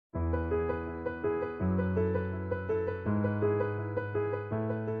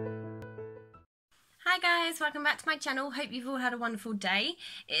Hi guys, welcome back to my channel. Hope you've all had a wonderful day.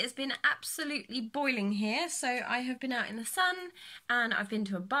 It has been absolutely boiling here, so I have been out in the sun and I've been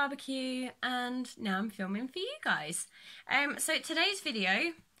to a barbecue and now I'm filming for you guys. So today's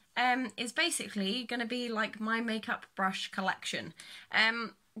video is basically going to be like my makeup brush collection.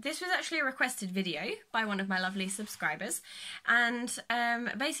 This was actually a requested video by one of my lovely subscribers, and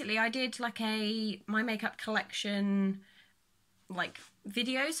basically I did like my makeup collection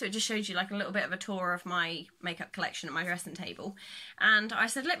video, so it just shows you like a little bit of a tour of my makeup collection at my dressing table. And I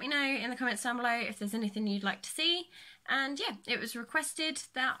said let me know in the comments down below if there's anything you'd like to see, and yeah, it was requested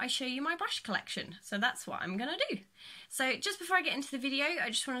that I show you my brush collection, so that's what I'm gonna do. So just before I get into the video, I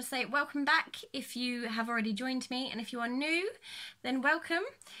just want to say welcome back if you have already joined me, and if you are new, then welcome.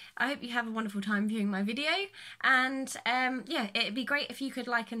 I hope you have a wonderful time viewing my video, and yeah, it'd be great if you could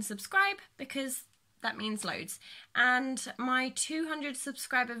like and subscribe because that means loads. And my 200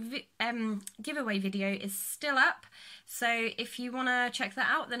 subscriber giveaway video is still up, so if you want to check that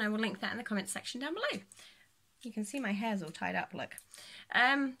out, then I will link that in the comments section down below. You can see my hair's all tied up, look.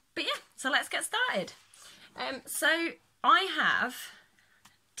 But yeah, so let's get started. So I have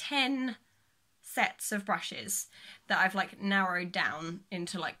 10 sets of brushes that I've like narrowed down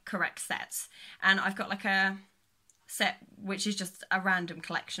into like correct sets, and I've got like a set which is just a random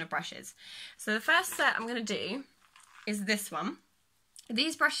collection of brushes. So the first set I'm going to do is this one.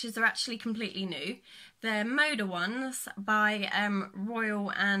 These brushes are actually completely new. They're Moda ones by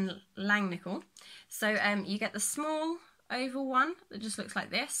Royal and Langnickel. So you get the small oval one that just looks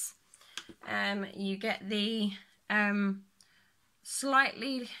like this. You get the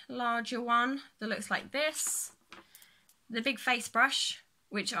slightly larger one that looks like this. The big face brush,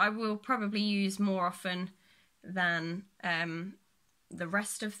 which I will probably use more often than the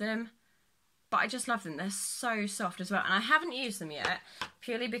rest of them, but I just love them. They're so soft as well, and I haven't used them yet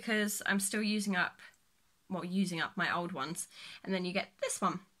purely because I'm still using up my old ones. And then you get this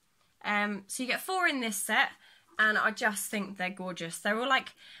one, so you get 4 in this set, and I just think they're gorgeous. They're all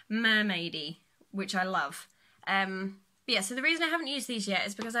like mermaidy, which I love. But yeah, so the reason I haven't used these yet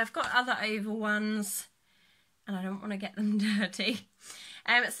is because I've got other oval ones and I don't want to get them dirty.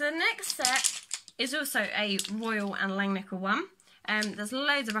 So the next set is also a Royal and Langnickel one. There's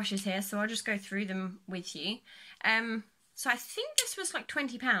loads of brushes here, so I'll just go through them with you. So I think this was like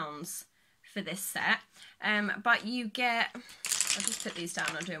 £20 for this set, but you get, I'll just put these down,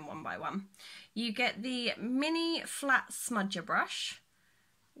 I'll do them one by one. You get the mini flat smudger brush,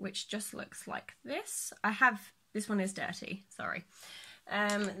 which just looks like this. This one is dirty, sorry.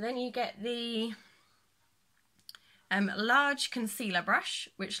 Then you get the large concealer brush,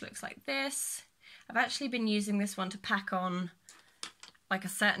 which looks like this. I've actually been using this one to pack on like a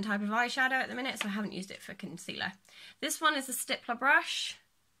certain type of eyeshadow at the minute, so I haven't used it for concealer. This one is a stippler brush,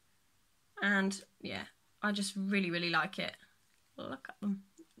 and yeah, I just really like it. Look at them.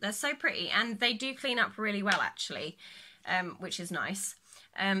 They're so pretty, and they do clean up really well actually, which is nice.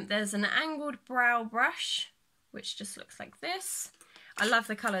 There's an angled brow brush, which just looks like this. I love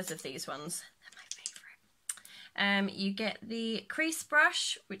the colours of these ones. They're my favourite. You get the crease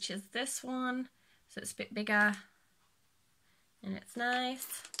brush, which is this one. So it's a bit bigger and it's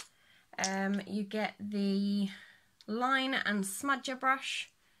nice. You get the line and smudger brush,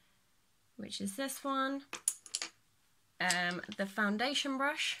 which is this one. The foundation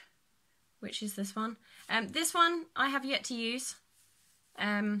brush, which is this one. This one I have yet to use,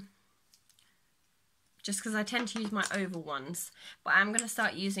 just because I tend to use my oval ones, but I'm going to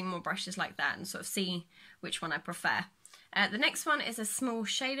start using more brushes like that and sort of see which one I prefer. The next one is a small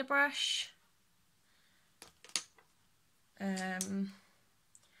shader brush.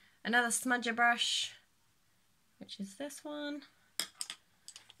 Another smudger brush, which is this one.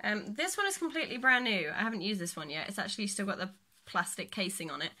 This one is completely brand new. I haven't used this one yet. It's actually still got the plastic casing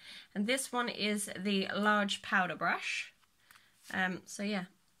on it. And this one is the large powder brush. So yeah,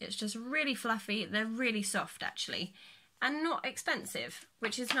 it's just really fluffy. They're really soft actually, and not expensive,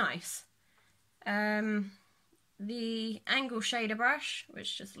 which is nice. The angle shader brush,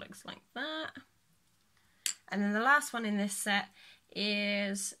 which just looks like that. And then the last one in this set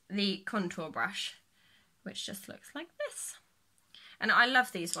is the contour brush, which just looks like this. And I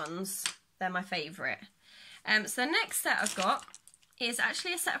love these ones. They're my favourite. So the next set I've got is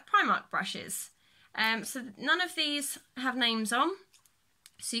actually a set of Primark brushes. So none of these have names on.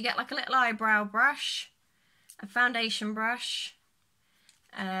 So you get like a little eyebrow brush, a foundation brush.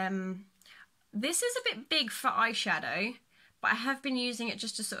 This is a bit big for eyeshadow, but I have been using it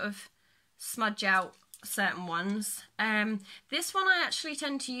just to sort of smudge out certain ones. This one I actually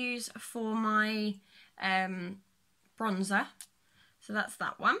tend to use for my bronzer, so that's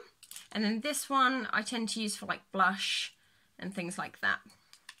that one. And then this one I tend to use for like blush and things like that.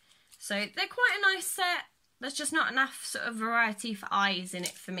 So they're quite a nice set. There's just not enough sort of variety for eyes in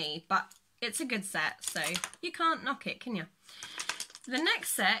it for me, but it's a good set, so you can't knock it, can you? The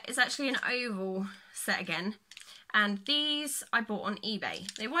next set is actually an oval set again, and these I bought on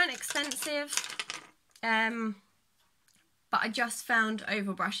eBay. They weren't expensive, but I just found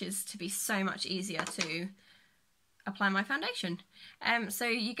oval brushes to be so much easier to apply my foundation. So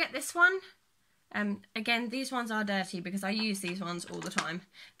you get this one. Again, these ones are dirty because I use these ones all the time.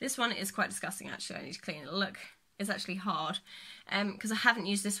 This one is quite disgusting actually, I need to clean it. Look, it's actually hard because I haven't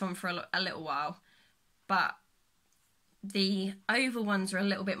used this one for a little while, but the oval ones are a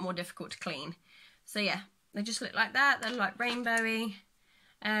little bit more difficult to clean. So yeah, they just look like that. They're like rainbowy.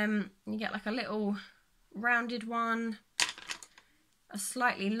 You get like a little rounded one, a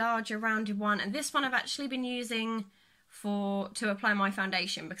slightly larger rounded one, and this one I've actually been using to apply my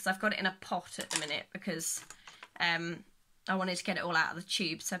foundation because I've got it in a pot at the minute because I wanted to get it all out of the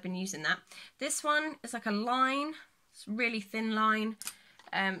tube, so I've been using that. This one is like a line, it's a really thin line,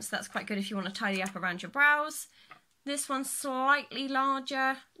 so that's quite good if you want to tidy up around your brows. This one's slightly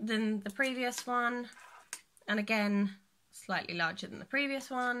larger than the previous one, and again slightly larger than the previous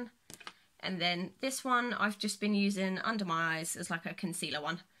one. And then this one I've just been using under my eyes as like a concealer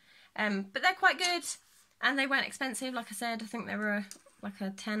one. But they're quite good, and they weren't expensive, like I said. I think they were like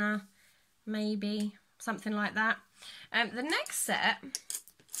a tenner, maybe, something like that. The next set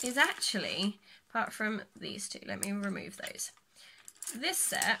is actually, apart from these two, let me remove those. This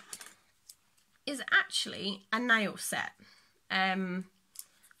set is actually a nail set,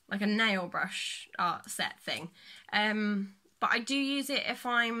 like a nail brush art set thing. But I do use it if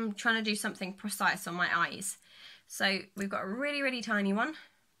I'm trying to do something precise on my eyes. So we've got a really, really tiny one,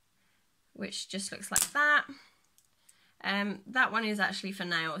 which just looks like that. That one is actually for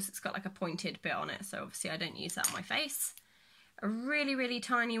nails. It's got like a pointed bit on it, so obviously I don't use that on my face. A really, really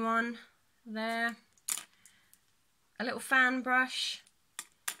tiny one there. A little fan brush.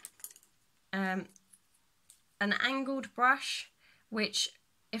 An angled brush, which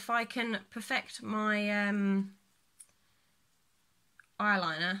if I can perfect my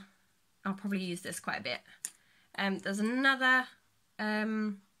eyeliner, I'll probably use this quite a bit. There's another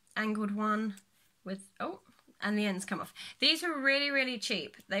angled one with, oh, and the ends come off. These were really, really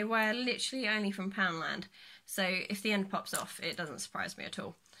cheap. They were literally only from Poundland, so if the end pops off, it doesn't surprise me at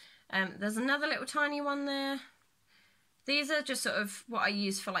all. There's another little tiny one there. These are just sort of what I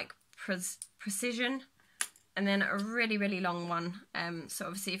use for like precision, and then a really, really long one. So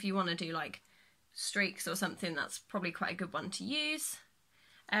obviously if you want to do like streaks or something, that's probably quite a good one to use.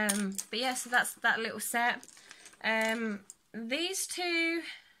 But yeah, so that's that little set. These two,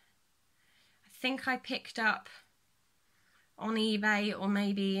 I think I picked up on eBay or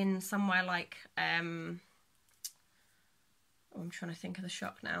maybe in somewhere like, I'm trying to think of the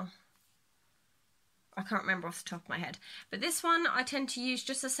shop now. I can't remember off the top of my head. But this one I tend to use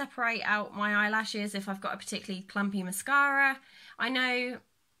just to separate out my eyelashes if I've got a particularly clumpy mascara. I know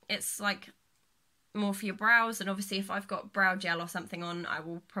it's like more for your brows, and obviously if I've got brow gel or something on, I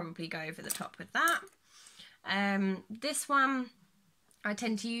will probably go over the top with that. This one I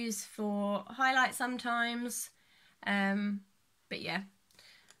tend to use for highlight sometimes, but yeah,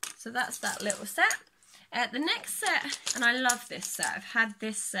 so that's that little set. The next set, and I love this set, I've had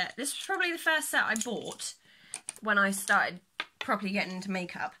this set, this was probably the first set I bought when I started properly getting into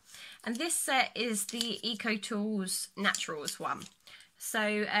makeup, and this set is the EcoTools Naturals one.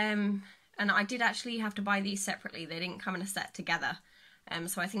 So and I did actually have to buy these separately, they didn't come in a set together.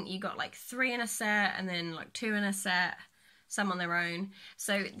 So I think you got like 3 in a set and then like 2 in a set, some on their own.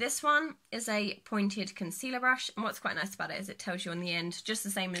 So this one is a pointed concealer brush, and what's quite nice about it is it tells you on the end, just the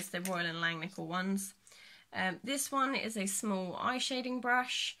same as the Royal and Langnickel ones. This one is a small eye shading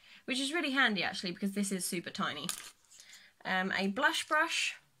brush, which is really handy actually because this is super tiny. A blush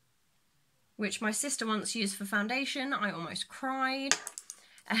brush, which my sister once used for foundation, I almost cried.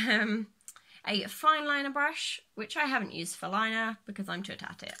 A fine liner brush, which I haven't used for liner because I'm too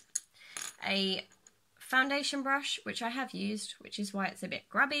at it. A foundation brush, which I have used, which is why it's a bit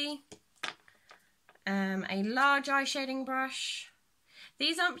grubby. A large eye shading brush.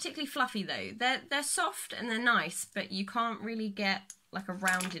 These aren't particularly fluffy though. They're soft and they're nice, but you can't really get like a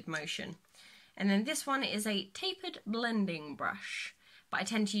rounded motion. And then this one is a tapered blending brush, but I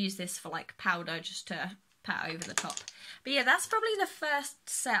tend to use this for like powder just to pat over the top. But yeah, that's probably the first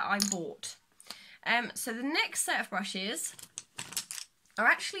set I bought. So the next set of brushes are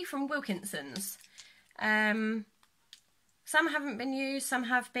actually from Wilkinson's. Some haven't been used, some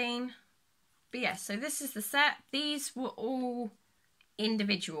have been. But yeah, so this is the set. These were all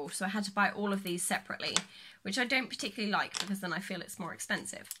individual, so I had to buy all of these separately, which I don't particularly like because then I feel it's more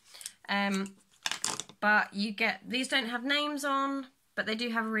expensive. But you get, these don't have names on, but they do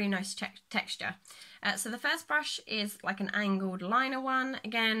have a really nice texture. So the first brush is like an angled liner one.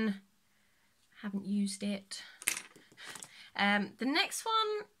 Again, haven't used it. The next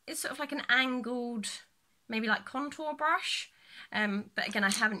one is sort of like an angled, maybe like contour brush. But again,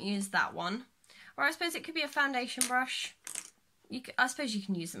 I haven't used that one. Or I suppose it could be a foundation brush. I suppose you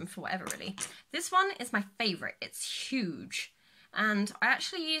can use them for whatever, really. This one is my favourite. It's huge. And I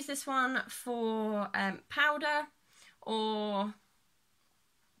actually use this one for powder, or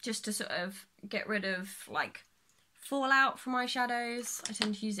just to sort of get rid of like fallout from eyeshadows. I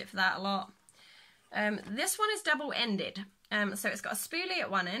tend to use it for that a lot. This one is double-ended. So it's got a spoolie at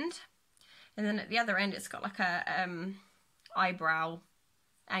one end, and then at the other end it's got like a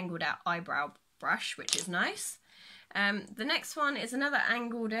angled out eyebrow brush, which is nice. The next one is another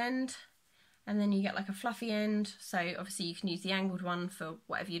angled end, and then you get like a fluffy end, so obviously you can use the angled one for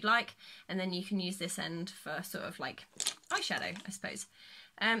whatever you'd like, and then you can use this end for sort of like eyeshadow, I suppose.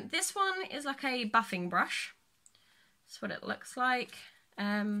 This one is like a buffing brush. That's what it looks like.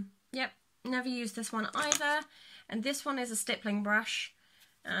 Yep, never used this one either. And this one is a stippling brush,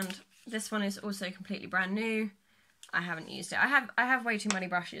 and this one is also completely brand new. I haven't used it. I have way too many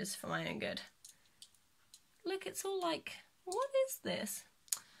brushes for my own good. Look, it's all like, what is this?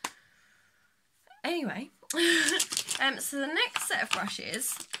 Anyway, so the next set of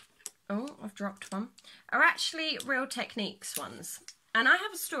brushes, oh, I've dropped one, are actually Real Techniques ones. And I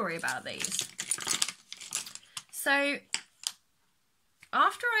have a story about these. So,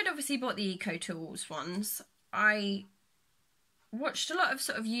 after I'd obviously bought the Eco Tools ones, I watched a lot of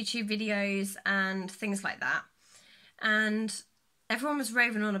sort of YouTube videos and things like that. And everyone was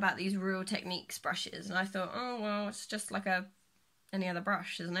raving on about these Real Techniques brushes. And I thought, oh, well, it's just like any other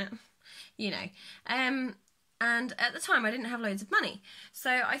brush, isn't it? You know. And at the time, I didn't have loads of money. So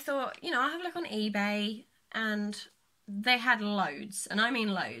I thought, you know, I'll have a look on eBay, and they had loads, and I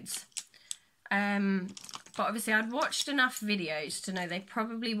mean loads. But obviously I'd watched enough videos to know they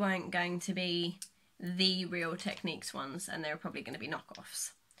probably weren't going to be the Real Techniques ones, and they were probably going to be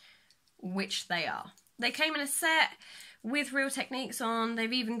knockoffs, which they are. They came in a set with Real Techniques on.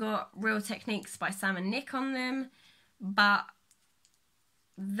 They've even got Real Techniques by Sam and Nick on them, but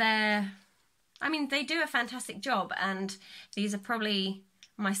they do a fantastic job, and these are probably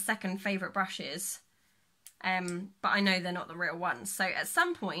my second favourite brushes. But I know they're not the real ones. So at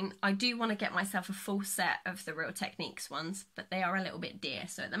some point, I do want to get myself a full set of the Real Techniques ones, but they are a little bit dear.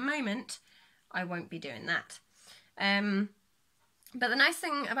 So at the moment, I won't be doing that. But the nice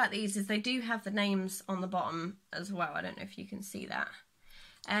thing about these is they do have the names on the bottom as well. I don't know if you can see that.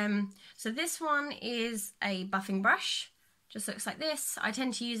 So this one is a buffing brush. Just looks like this. I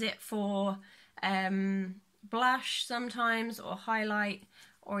tend to use it for blush sometimes, or highlight,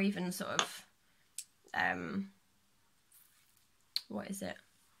 or even sort of what is it?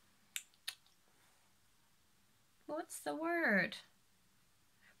 What's the word?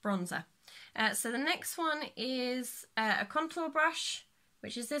 Bronzer. So the next one is a contour brush,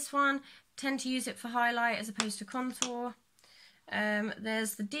 which is this one. Tend to use it for highlight as opposed to contour.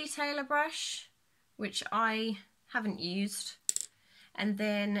 There's the detailer brush, which I haven't used. And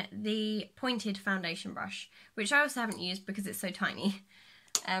then the pointed foundation brush, which I also haven't used because it's so tiny.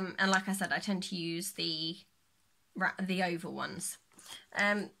 And like I said, I tend to use the oval ones.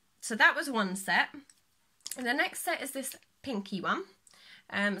 So that was one set. And the next set is this pinky one.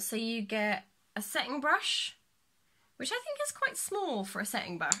 So you get a setting brush, which I think is quite small for a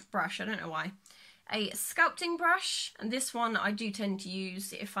setting brush. I don't know why. A sculpting brush, and this one I do tend to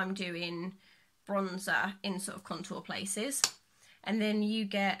use if I'm doing bronzer in sort of contour places. And then you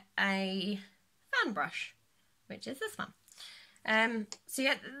get a fan brush, which is this one. So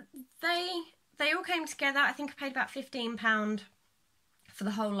yeah, they all came together. I think I paid about £15 for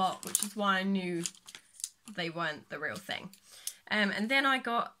the whole lot, which is why I knew they weren't the real thing. And then I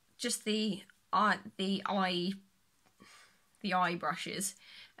got just the eye brushes.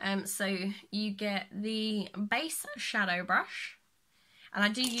 So you get the base shadow brush, and I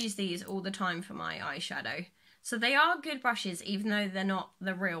do use these all the time for my eyeshadow. So they are good brushes, even though they're not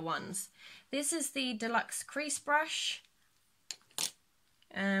the real ones. This is the deluxe crease brush.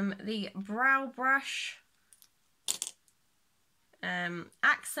 The brow brush,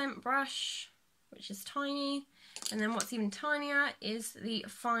 accent brush, which is tiny, and then what's even tinier is the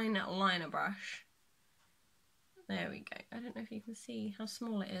fine liner brush. There we go. I don't know if you can see how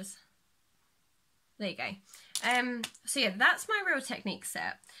small it is. there you go. So yeah, that's my Real Techniques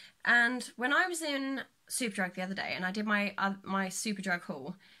set. And when I was in Superdrug the other day and I did my Superdrug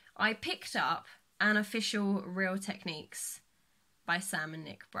haul, I picked up an official Real Techniques by Sam and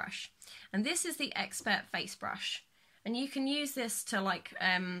Nick brush. And this is the Expert Face Brush. And you can use this to like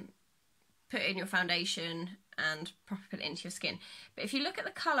put in your foundation and properly put it into your skin. But if you look at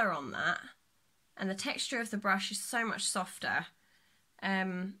the colour on that, and the texture of the brush is so much softer,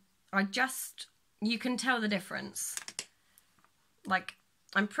 you can tell the difference. Like,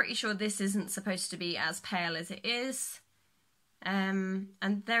 I'm pretty sure this isn't supposed to be as pale as it is. And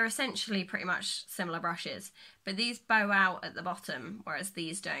they're essentially pretty much similar brushes, but these bow out at the bottom, whereas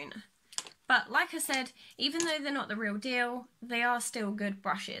these don't. But like I said, even though they're not the real deal, they are still good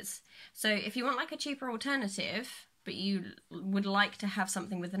brushes. So if you want like a cheaper alternative, but you would like to have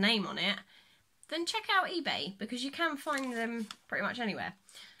something with a name on it, then check out eBay, because you can find them pretty much anywhere.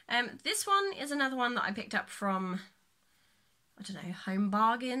 This one is another one that I picked up from, I don't know, Home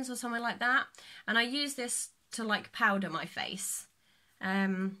Bargains or somewhere like that. And I use this to like powder my face.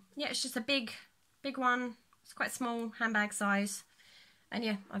 Yeah, it's just a big one. It's quite small, handbag size. And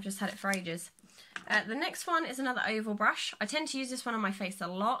yeah, I've just had it for ages. The next one is another oval brush. I tend to use this one on my face a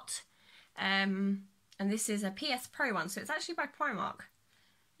lot. And this is a PS Pro one, so it's actually by Primark.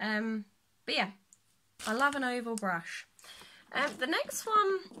 But yeah, I love an oval brush. The next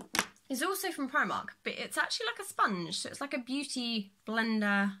one is also from Primark, but it's actually like a sponge, so it's like a beauty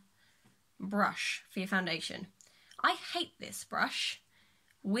blender brush for your foundation. I hate this brush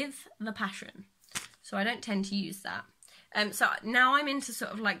with the passion, so I don't tend to use that. So now I'm into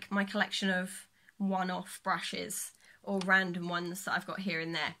sort of like my collection of one-off brushes or random ones that I've got here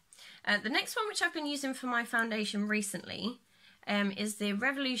and there. The next one, which I've been using for my foundation recently, is the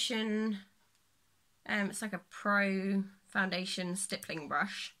Revolution, it's like a pro foundation stippling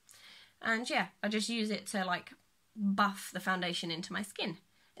brush. And yeah, I just use it to like buff the foundation into my skin.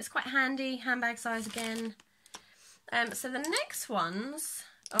 It's quite handy, handbag size again. So the next ones,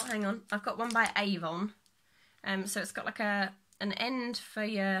 oh hang on, I've got one by Avon. So it's got like an end for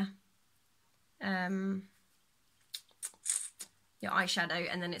your eyeshadow,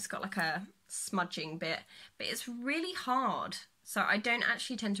 and then it's got like a smudging bit, but it's really hard, so I don't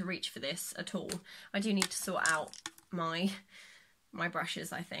actually tend to reach for this at all. I do need to sort out my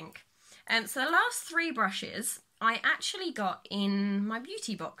brushes, I think. So the last three brushes I actually got in my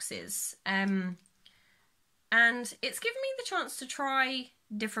beauty boxes, and it's given me the chance to try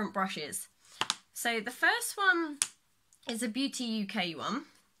different brushes. So the first one is a Beauty UK one.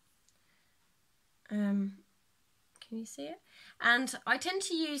 Can you see it? And I tend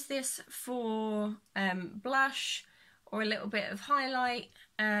to use this for blush or a little bit of highlight,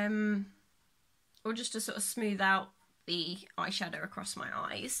 or just to sort of smooth out the eyeshadow across my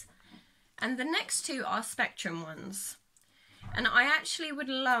eyes. And the next two are Spectrum ones. And I actually would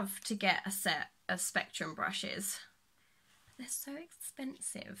love to get a set of Spectrum brushes. They're so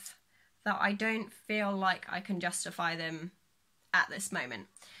expensive that I don't feel like I can justify them at this moment.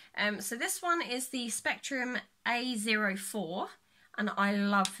 So this one is the Spectrum A04, and I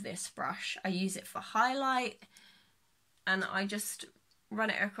love this brush. I use it for highlight, and I just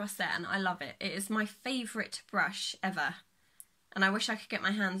run it across there, and I love it. It is my favourite brush ever, and I wish I could get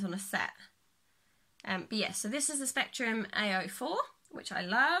my hands on a set. But yeah, so this is the Spectrum A04, which I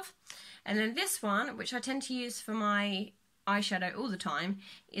love. And then this one, which I tend to use for my eyeshadow all the time,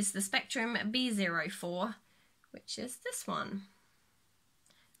 is the Spectrum B04, which is this one.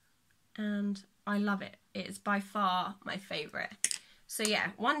 And I love it. It is by far my favourite. So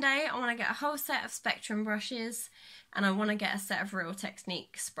yeah, one day I want to get a whole set of Spectrum brushes, and I want to get a set of Real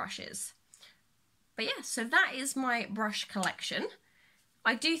Techniques brushes. But yeah, so that is my brush collection.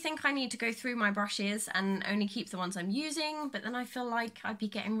 I do think I need to go through my brushes and only keep the ones I'm using, but then I feel like I'd be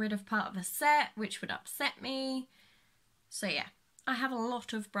getting rid of part of a set, which would upset me. So yeah, I have a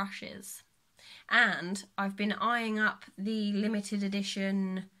lot of brushes. And I've been eyeing up the limited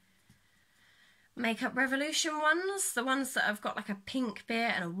edition Makeup Revolution ones, the ones that have got like a pink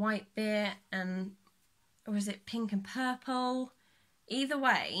bit and a white bit, and, or is it pink and purple? Either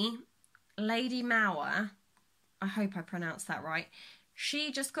way, Lady Mawa, I hope I pronounced that right,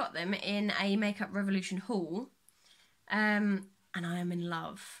 she just got them in a Makeup Revolution haul, and I am in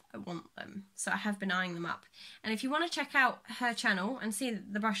love. I want them. So I have been eyeing them up. And if you want to check out her channel and see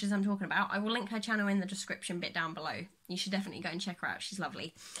the brushes I'm talking about, I will link her channel in the description bit down below. You should definitely go and check her out. She's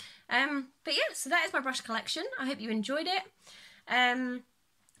lovely. But yeah, so that is my brush collection. I hope you enjoyed it.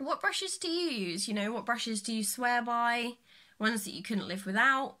 What brushes do you use? You know, what brushes do you swear by? Ones that you couldn't live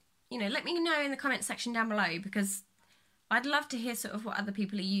without? You know, let me know in the comment section down below, because I'd love to hear sort of what other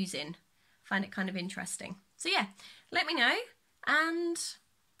people are using find it kind of interesting. So yeah, let me know, and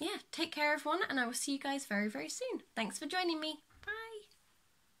yeah, take care everyone, and I will see you guys very, very soon. Thanks for joining me.